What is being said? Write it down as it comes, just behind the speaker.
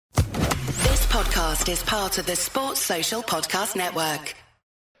podcast is part of the Sports Social Podcast Network.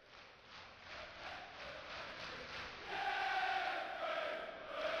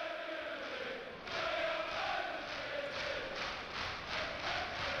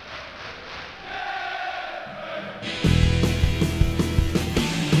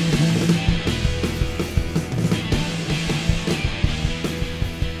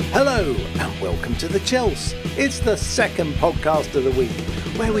 Hello and welcome to The Chelsea. It's the second podcast of the week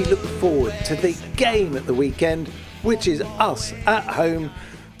where we look forward to the game at the weekend, which is us at home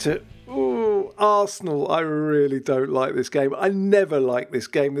to Arsenal. I really don't like this game. I never like this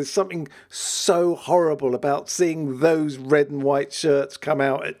game. There's something so horrible about seeing those red and white shirts come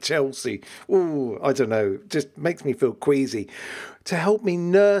out at Chelsea. I don't know. Just makes me feel queasy. To help me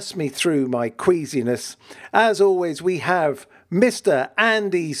nurse me through my queasiness, as always, we have Mr.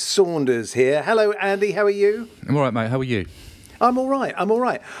 Andy Saunders here. Hello, Andy. How are you? I'm all right, mate. How are you? I'm all right.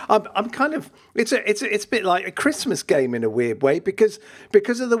 I'm kind of. It's a bit like a Christmas game in a weird way because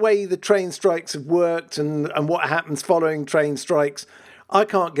of the way the train strikes have worked and what happens following train strikes. I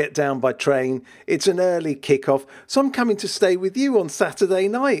can't get down by train. It's an early kickoff, so I'm coming to stay with you on Saturday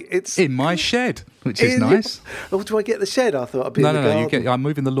night. It's in my shed, which is nice. Do I get the shed? I thought I'd be in the garden. I'm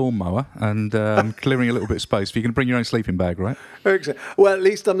moving the lawnmower and I'm clearing a little bit of space. If you can bring your own sleeping bag, right? Excellent. Well, at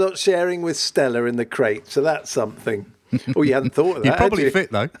least I'm not sharing with Stella in the crate, so that's something. Oh, you hadn't thought of that. You'd probably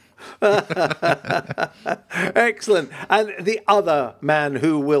fit though. Excellent. And the other man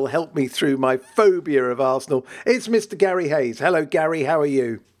who will help me through my phobia of Arsenal is Mr. Gary Hayes. Hello, Gary. How are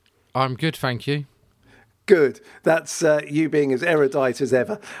you? I'm good, thank you. Good. That's you being as erudite as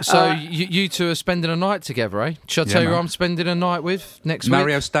ever. So you two are spending a night together, eh? Shall I tell you who I'm spending a night with next week?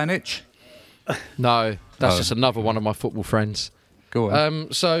 Mario Stanic? No, that's just another one of my football friends. Go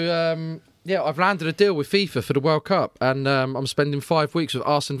on. Yeah, I've landed a deal with FIFA for the World Cup, and I'm spending 5 weeks with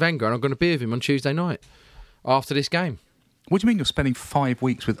Arsene Wenger, and I'm going to be with him on Tuesday night after this game. What do you mean you're spending 5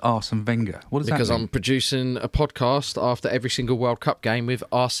 weeks with Arsene Wenger? What does that mean? Because I'm producing a podcast after every single World Cup game with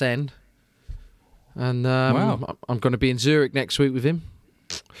Arsene, and wow. I'm going to be in Zurich next week with him.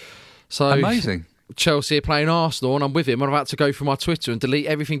 So amazing. Chelsea are playing Arsenal and I'm with him. I'm about to go through my Twitter and delete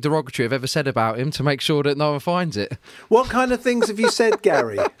everything derogatory I've ever said about him to make sure that no one finds it. What kind of things have you said,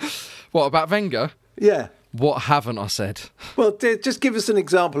 Gary? What, about Wenger? Yeah. What haven't I said? Well, just give us an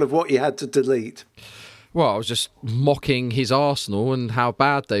example of what you had to delete. Well, I was just mocking his Arsenal and how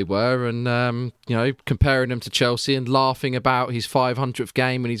bad they were and, comparing them to Chelsea and laughing about his 500th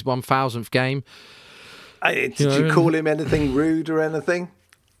game and his 1,000th game. Did you call him anything rude or anything?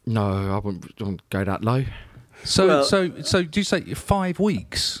 No, I wouldn't go that low. So do you say 5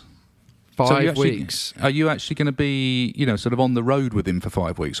 weeks? 5 weeks. Are you actually going to be, sort of on the road with him for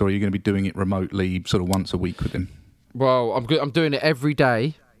 5 weeks, or are you going to be doing it remotely, sort of once a week with him? Well, I'm doing it every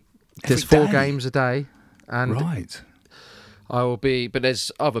day. There's 4 games a day, and right. I will be. But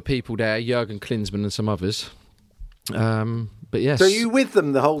there's other people there, Jurgen Klinsmann and some others. But yes. So are you with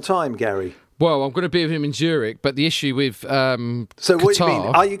them the whole time, Gary? Well, I'm going to be with him in Zurich, but the issue with So Qatar, what do you mean?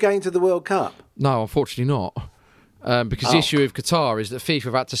 Are you going to the World Cup? No, unfortunately not. Because the issue with Qatar is that FIFA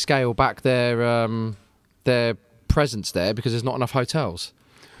have had to scale back their presence there because there's not enough hotels.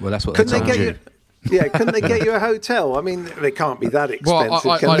 Well, that's what they told you. Couldn't they get you a hotel? I mean, they can't be that expensive. Well,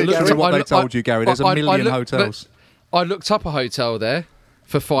 I looked at what they told you, Gary. There's a million hotels. I looked up a hotel there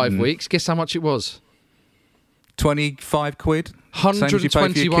for 5 weeks. Guess how much it was? 25 quid?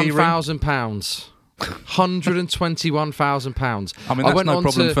 £121,000. £121,000. I mean, that's no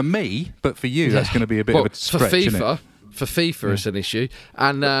problem for me, but for you, that's going to be a bit of a stretch, isn't it? For FIFA, it's an issue.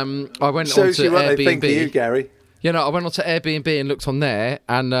 And I went on to Shows you what Airbnb. They think of you, Gary. I went on to Airbnb and looked on there,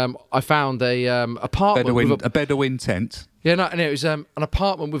 and I found a apartment. A Bedouin tent. Yeah, no, and it was an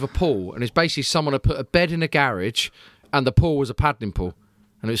apartment with a pool, and it's basically someone had put a bed in a garage, and the pool was a paddling pool,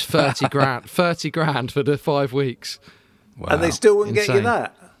 and it was 30 grand. 30 grand for the 5 weeks. Wow. And they still wouldn't get you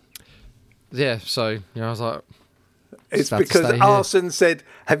that. Yeah, so I was like, it's because Arsene said,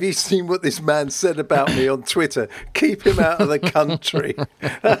 "Have you seen what this man said about me on Twitter? Keep him out of the country."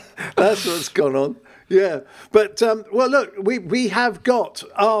 That's what's gone on. Yeah, but well, look, we have got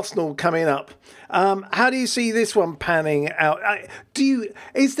Arsenal coming up. How do you see this one panning out?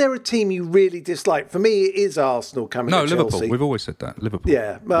 Is there a team you really dislike? For me, it is Arsenal coming. No, to Liverpool. Chelsea. We've always said that. Liverpool.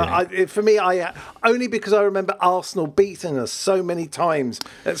 Yeah, well, yeah. For me, only because I remember Arsenal beating us so many times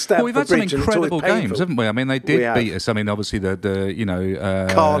at Stamford Well, we've had some Bridge, incredible games, haven't we? I mean, they did beat us. I mean, obviously the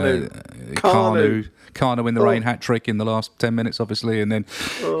Carnu. Carno in the rain hat trick in the last 10 minutes, obviously, and then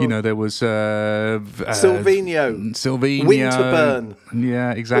there was Silvino, Winterburn.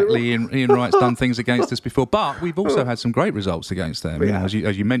 Yeah, exactly. Ian Wright's done things against us before, but we've also had some great results against them. Yeah. As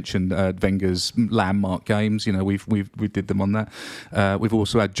you mentioned, Wenger's landmark games. We did them on that. We've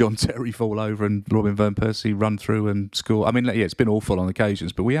also had John Terry fall over and Robin van Persie run through and score. I mean, yeah, it's been awful on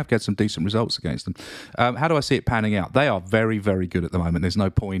occasions, but we have had some decent results against them. How do I see it panning out? They are very, very good at the moment. There's no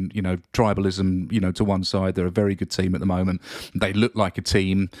point, tribalism, to one side. They're a very good team at the moment. They look like a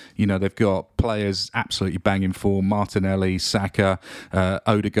team. They've got players absolutely banging form. Martinelli, Saka,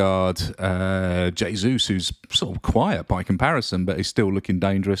 Odegaard, Jesus, who's sort of quiet by comparison, but he's still looking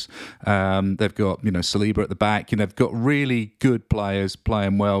dangerous. They've got, Saliba at the back. They've got really good players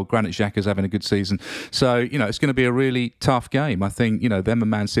playing well. Granit Xhaka's having a good season. So, it's going to be a really tough game. I think, them and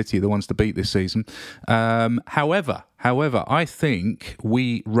Man City are the ones to beat this season. However, I think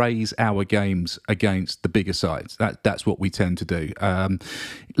we raise our games against the bigger sides. That's what we tend to do.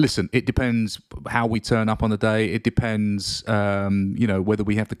 Listen, it depends how we turn up on the day. It depends, whether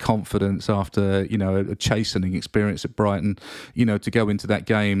we have the confidence after, a chastening experience at Brighton, to go into that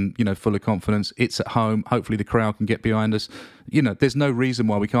game, full of confidence. It's at home. Hopefully the crowd can get behind us. There's no reason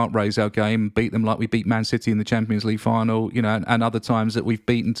why we can't raise our game, beat them like we beat Man City in the Champions League final, and other times that we've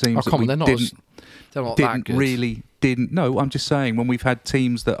beaten teams that we didn't. No, I'm just saying when we've had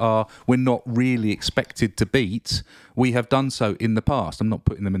teams that we're not really expected to beat, we have done so in the past. I'm not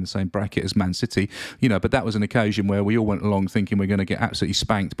putting them in the same bracket as Man City, but that was an occasion where we all went along thinking we're going to get absolutely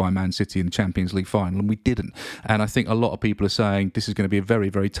spanked by Man City in the Champions League final, and we didn't. And I think a lot of people are saying this is going to be a very,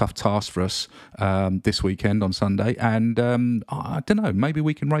 very tough task for us this weekend on Sunday, and I don't know, maybe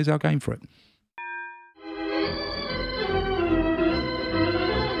we can raise our game for it.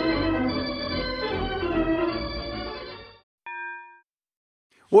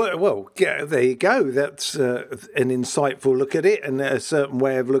 Well, yeah, there you go. That's an insightful look at it and a certain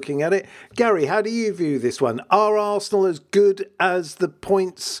way of looking at it. Gary, how do you view this one? Are Arsenal as good as the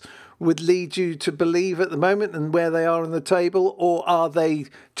points would lead you to believe at the moment and where they are on the table, or are they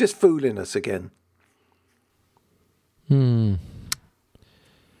just fooling us again?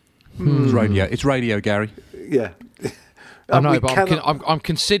 It's radio, Gary. Yeah. I know, but I'm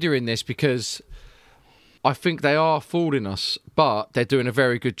considering this because I think they are fooling us, but they're doing a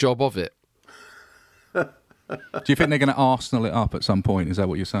very good job of it. Do you think they're going to Arsenal it up at some point? Is that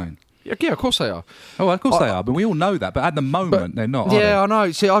what you're saying? Yeah, of course they are. Oh, of course they are. But we all know that. But at the moment, they're not. Yeah, I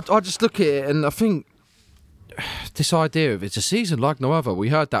know. See, I just look at it and I think this idea of it's a season like no other. We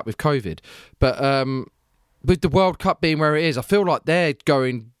heard that with COVID. But with the World Cup being where it is, I feel like they're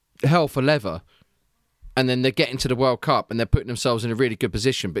going hell for leather. And then they're getting to the World Cup and they're putting themselves in a really good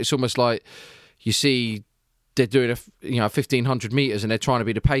position. But it's almost like you see they're doing 1,500 metres and they're trying to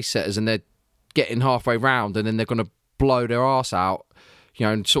be the pace setters and they're getting halfway round and then they're going to blow their arse out,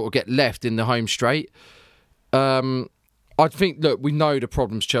 and sort of get left in the home straight. I think, look, we know the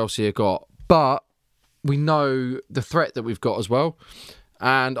problems Chelsea have got, but we know the threat that we've got as well.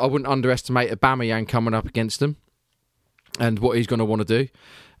 And I wouldn't underestimate Aubameyang coming up against them and what he's going to want to do.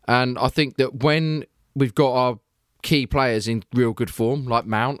 And I think that when we've got our key players in real good form, like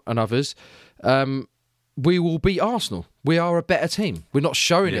Mount and others, we will beat Arsenal. We are a better team. We're not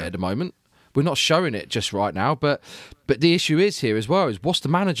showing it at the moment. We're not showing it just right now. But the issue is here as well is what's the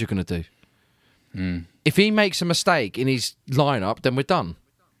manager going to do? If he makes a mistake in his lineup, then we're done.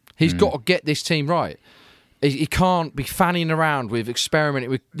 He's got to get this team right. He can't be fanning around with experimenting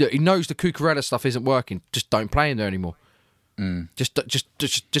with. He knows the Cucurella stuff isn't working. Just don't play him there anymore. Just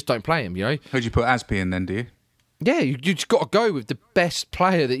don't play him. Who'd you put Aspi in then? Do you? Yeah, you just got to go with the best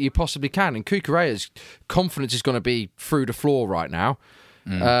player that you possibly can. And Cucurella's confidence is going to be through the floor right now.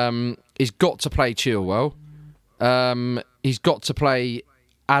 He's got to play Chilwell. He's got to play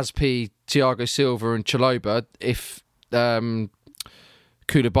Aspi, Thiago Silva and Chalobah if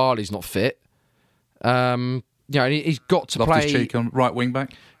Koulibaly's not fit. He's got to play Loftus-Cheek on right wing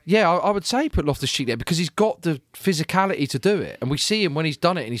back. Yeah, I would say put Loftus-Cheek there because he's got the physicality to do it. And we see him when he's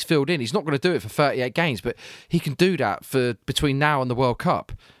done it and he's filled in. He's not going to do it for 38 games, but he can do that for between now and the World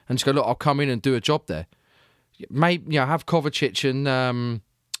Cup. And just go, look, I'll come in and do a job there. Maybe have Kovacic and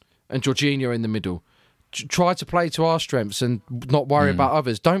Jorginho in the middle. Try to play to our strengths and not worry about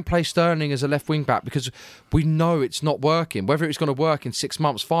others. Don't play Sterling as a left wing back because we know it's not working. Whether it's going to work in 6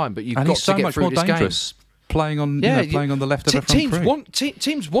 months, fine. But you've got to get through this game. Playing on the left of the front three.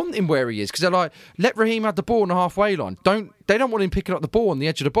 Teams want him where he is because they're like, let Raheem have the ball on the halfway line. They don't want him picking up the ball on the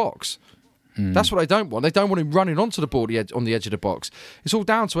edge of the box. That's what they don't want. They don't want him running onto the ball on the edge of the box. It's all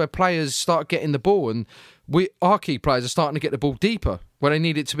down to where players start getting the ball, and our key players are starting to get the ball deeper where they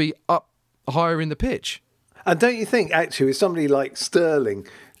need it to be up higher in the pitch. And don't you think, actually, with somebody like Sterling,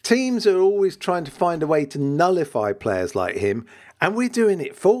 teams are always trying to find a way to nullify players like him, and we're doing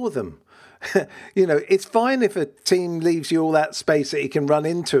it for them. It's fine if a team leaves you all that space that he can run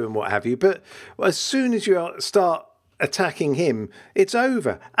into and what have you, but as soon as you start attacking him, it's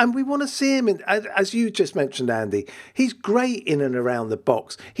over. And we want to see him, as you just mentioned, Andy, he's great in and around the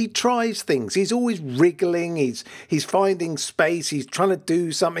box. He tries things. He's always wriggling. He's finding space. He's trying to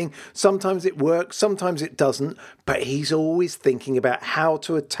do something. Sometimes it works, sometimes it doesn't, but he's always thinking about how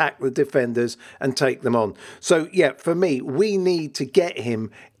to attack the defenders and take them on. So, yeah, for me, we need to get him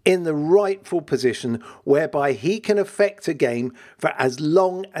in the rightful position whereby he can affect a game for as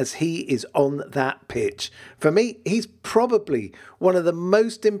long as he is on that pitch. For me, he's probably one of the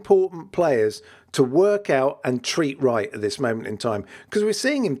most important players to work out and treat right at this moment in time, because we're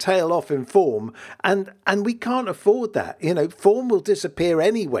seeing him tail off in form, and we can't afford that. Form will disappear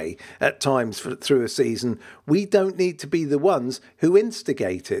anyway at times through a season. We don't need to be the ones who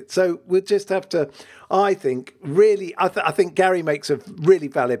instigate it. So we'll just have to, I think, really, I think Gary makes a really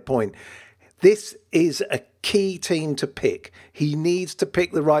valid point. This is a key team to pick. He needs to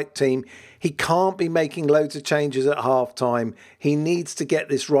pick the right team. He can't be making loads of changes at half time. He needs to get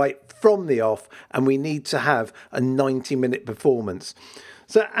this right from the off, and we need to have a 90-minute performance.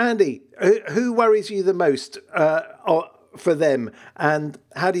 So, Andy, who worries you the most for them, and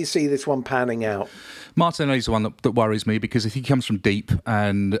how do you see this one panning out? Martinelli's the one that worries me, because if he comes from deep,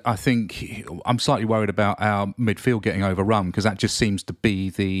 and I think I'm slightly worried about our midfield getting overrun, because that just seems to be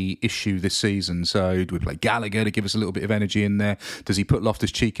the issue this season. So do we play Gallagher to give us a little bit of energy in there? Does he put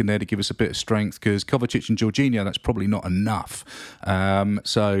Loftus-Cheek in there to give us a bit of strength? Because Kovacic and Jorginho, that's probably not enough.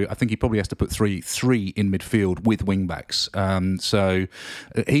 So I think he probably has to put three in midfield with wing-backs. So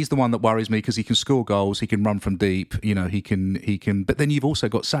he's the one that worries me, because he can score goals, he can run from deep, he can. But then you've also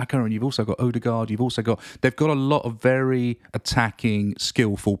got Saka, and you've also got Odegaard, they've got a lot of very attacking,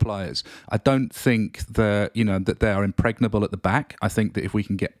 skillful players. I don't think that they are impregnable at the back. I think that if we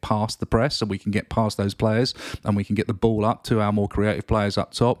can get past the press and we can get past those players and we can get the ball up to our more creative players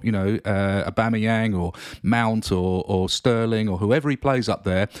up top, Aubameyang or Mount or Sterling or whoever he plays up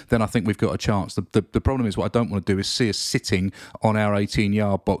there, then I think we've got a chance. The problem is, what I don't want to do is see us sitting on our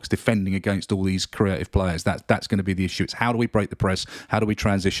 18-yard box defending against all these creative players. That's going to be the issue. It's how do we break the press? How do we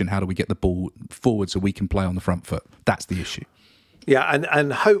transition? How do we get the ball forward so we can play on the front foot? That's the issue. Yeah,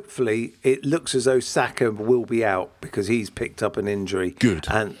 and hopefully it looks as though Saka will be out, because he's picked up an injury. Good.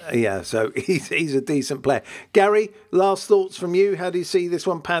 And so he's a decent player. Gary, last thoughts from you. How do you see this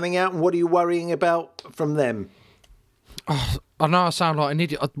one panning out, and what are you worrying about from them? Oh, I know I sound like an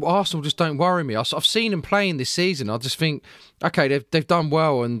idiot. Arsenal just don't worry me. I've seen them playing this season. I just think, okay, they've done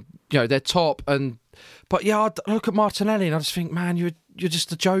well, and they're top, but yeah, I look at Martinelli and I just think, man, you're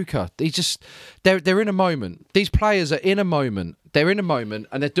just a joker. They're in a moment. These players are in a moment. They're in a moment,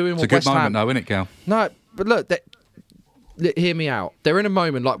 and they're doing what West Ham. It's a good moment, though, isn't it, Gal? No, but look, hear me out. They're in a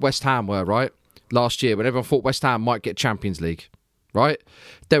moment like West Ham were, right? Last year, when everyone thought West Ham might get Champions League, right?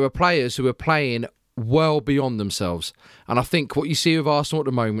 There were players who were playing well beyond themselves. And I think what you see with Arsenal at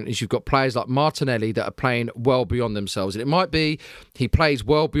the moment is you've got players like Martinelli that are playing well beyond themselves. And it might be he plays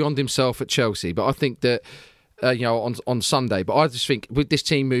well beyond himself at Chelsea, but I think that on Sunday. But I just think with this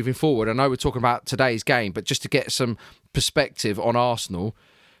team moving forward, I know we're talking about today's game, but just to get some perspective on Arsenal,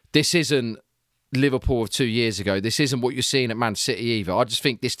 this isn't Liverpool of 2 years ago. This isn't what you're seeing at Man City either. I just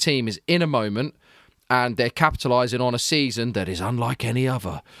think this team is in a moment, and they're capitalising on a season that is unlike any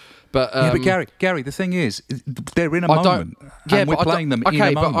other. But Gary, the thing is, they're in a moment, and we're playing them in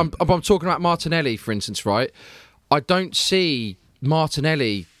a moment. But I'm talking about Martinelli, for instance, right? I don't see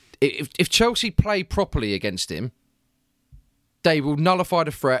Martinelli. If Chelsea play properly against him, they will nullify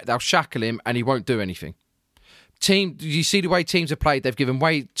the threat, they'll shackle him, and he won't do anything. You see the way teams have played, they've given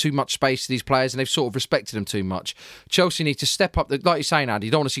way too much space to these players, and they've sort of respected them too much. Chelsea need to step up. Like you're saying, Andy,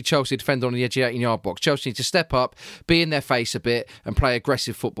 you don't want to see Chelsea defend on the edge of the 18-yard box. Chelsea need to step up, be in their face a bit, and play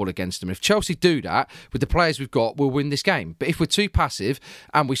aggressive football against them. If Chelsea do that, with the players we've got, we'll win this game. But if we're too passive,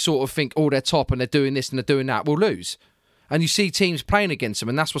 and we sort of think, oh, they're top, and they're doing this and they're doing that, we'll lose. And you see teams playing against them,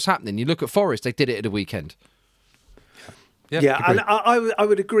 and that's what's happening. You look at Forest, they did it at the weekend. Yeah, and I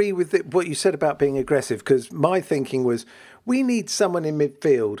would agree with what you said about being aggressive, because my thinking was we need someone in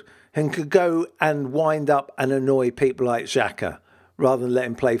midfield who could go and wind up and annoy people like Xhaka rather than let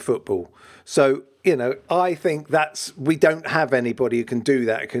him play football. So, I think we don't have anybody who can do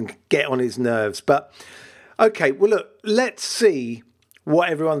that, who can get on his nerves. But, okay, well, look, let's see what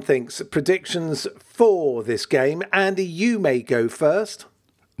everyone thinks. Predictions for this game. Andy, you may go first.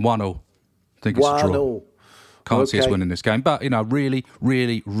 1-0. I think it's a draw. 1-0. Can't see us winning this game. But, really,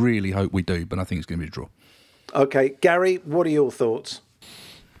 really, really hope we do. But I think it's going to be a draw. Okay, Gary, what are your thoughts?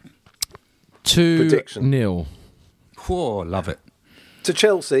 2-0. Oh, love it. To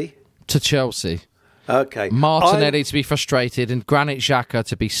Chelsea? To Chelsea. Okay. Martinelli to be frustrated and Granit Xhaka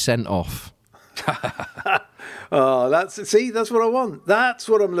to be sent off. Oh, that's what I want. That's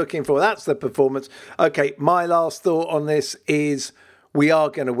what I'm looking for. That's the performance. Okay, my last thought on this is we are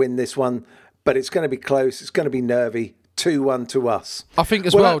going to win this one, but it's going to be close. It's going to be nervy. 2-1 to us. I think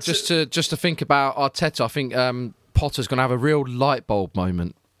as well just to think about Arteta, I think Potter's going to have a real light bulb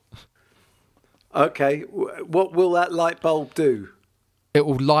moment. Okay, what will that light bulb do? It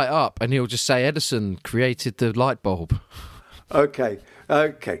will light up and he'll just say Edison created the light bulb. Okay.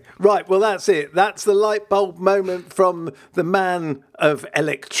 Right, well, that's it. That's the light bulb moment from the man of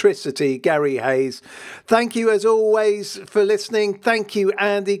electricity, Gary Hayes. Thank you, as always, for listening. Thank you,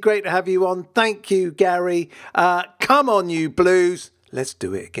 Andy. Great to have you on. Thank you, Gary. Come on, you Blues. Let's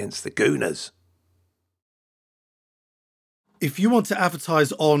do it against the Gooners. If you want to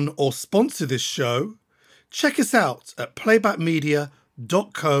advertise on or sponsor this show, check us out at playbackmedia.co.uk.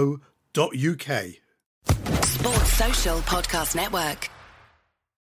 Sports Social Podcast Network.